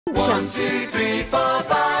adventure. 1, 2, 3, 4,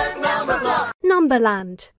 5, Numberblocks.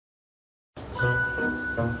 Numberland.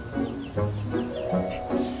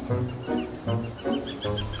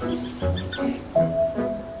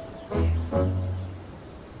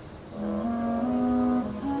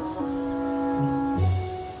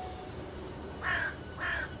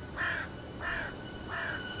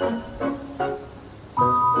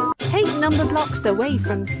 Take number blocks away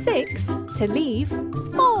from 6 to leave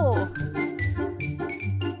 4.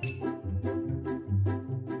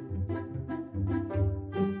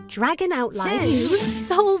 Dragon outline. 2. You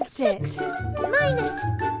solved it. 6 minus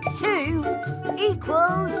 2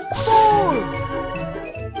 equals 4.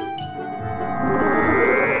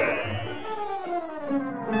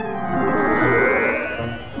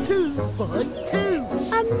 2 by 2.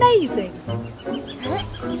 Amazing.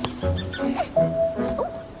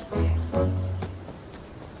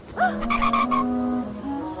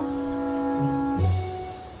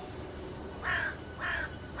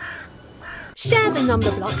 Share the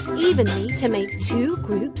number blocks evenly to make 2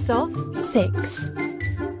 groups of 6.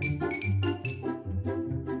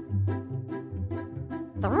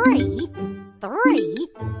 3, 3.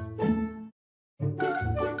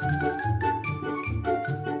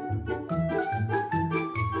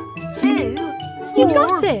 2, 4. You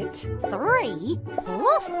got it. 3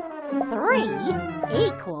 plus 3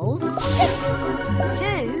 equals 6.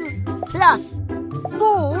 2 plus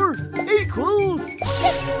 4 equals 6.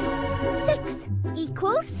 6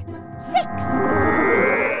 equals 6.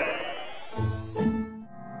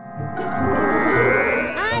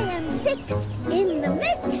 I am 6 in the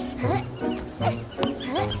mix.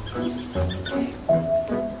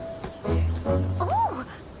 Oh!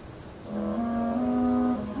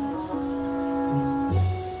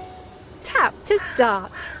 Tap to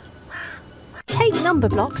start. Take number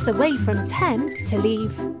blocks away from 10 to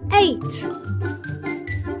leave 8.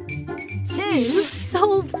 2 You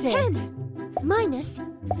solved it. 10 minus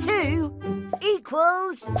 2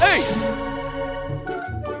 equals 8.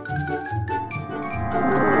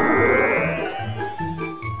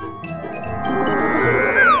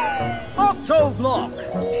 Octoblock.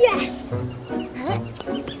 Yes.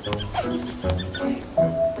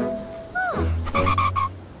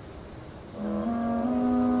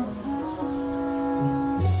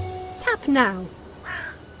 Tap now.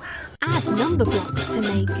 Add number blocks to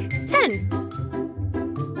make 10.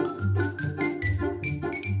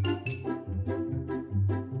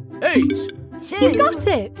 8. 2. You got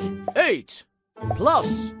it. 8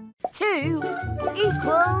 plus 2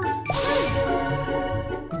 equals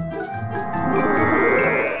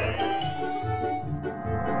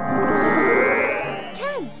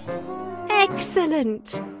 10.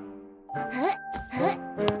 Excellent.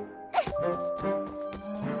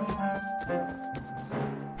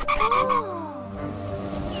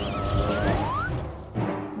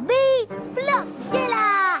 Me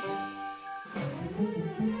Blockzilla!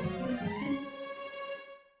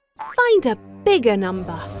 Find a bigger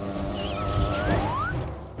number.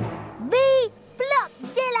 Me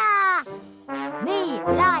Blockzilla! Me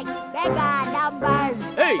like bigger numbers.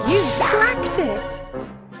 8. You cracked it.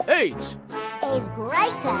 8 Is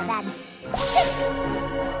greater than 6.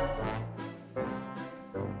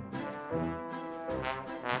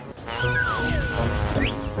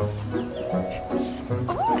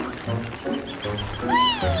 Oh.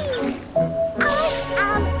 Whee! I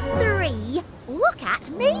am 3. Look at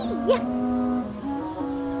me.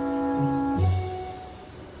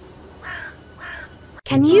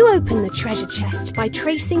 Can you open the treasure chest by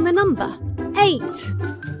tracing the number 8?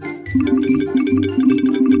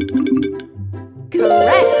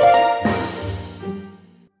 Correct.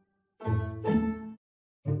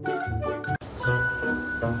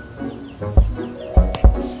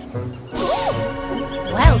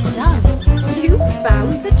 Well done. You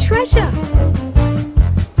found the treasure.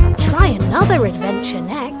 Try another adventure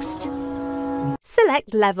next.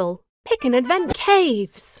 Select level. Pick an adventure.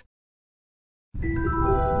 Caves.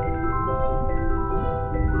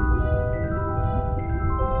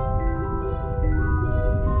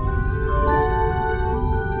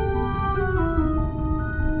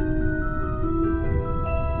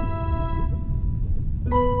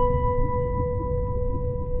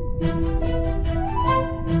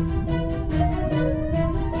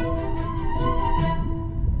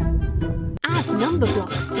 Add number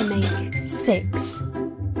blocks to make 6.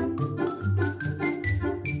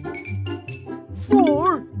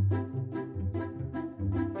 4.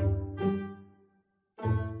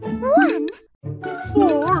 1. You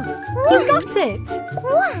 4. got it.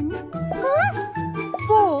 1 plus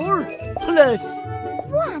 4 plus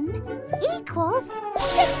 1 equals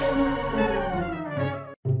 6.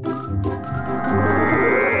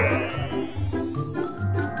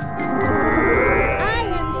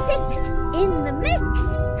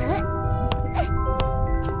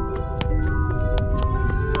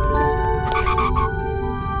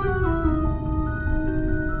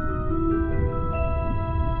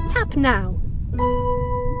 Tap now.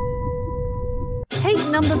 Take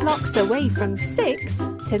number blocks away from 6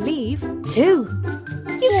 to leave 2.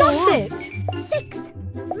 You got it! 6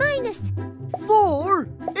 minus 4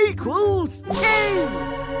 equals 2.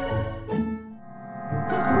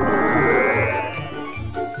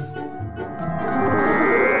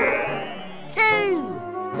 2.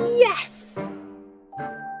 Yes!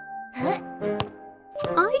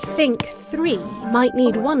 I think 3 might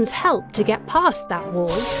need 1's help to get past that wall.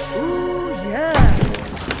 Ooh, yeah.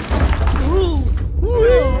 Ooh,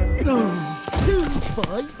 ooh. 2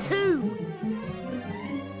 by 2.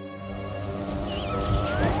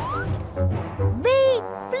 Me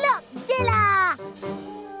Blockzilla!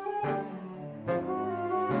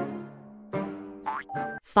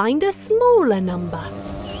 Find a smaller number.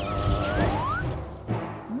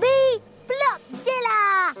 Me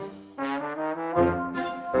Blockzilla!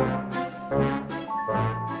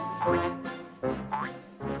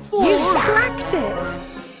 You cracked it!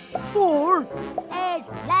 4 Is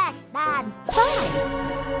less than 5.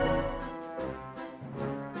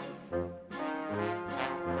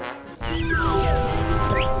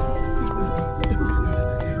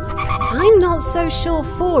 I'm not so sure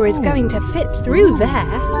 4 is going to fit through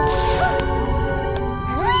there.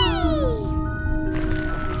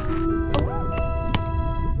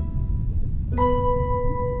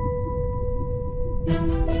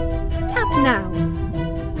 Tap now.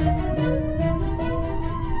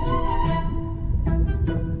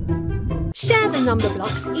 Share the number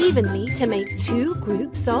blocks evenly to make 2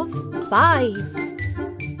 groups of 5.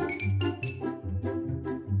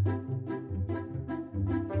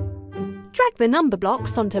 Drag the number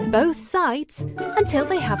blocks onto both sides until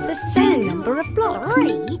they have the same number of blocks. 3,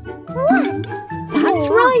 1. That's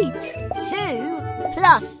right! 2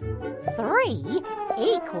 plus 3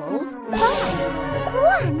 equals 5.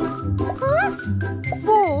 1 plus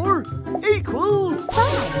 4 equals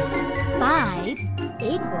 5. 5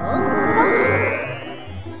 equals 5.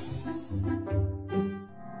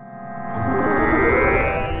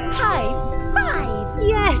 High 5.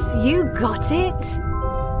 Yes, you got it!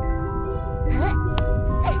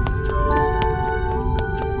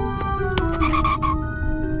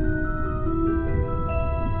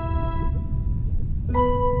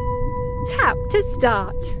 Tap to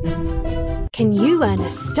start. Can you earn a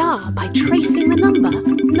star by tracing the number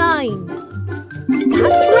 9?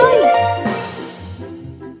 That's right!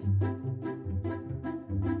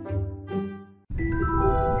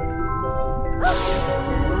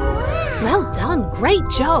 Well done, great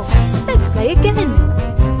job! Let's play again.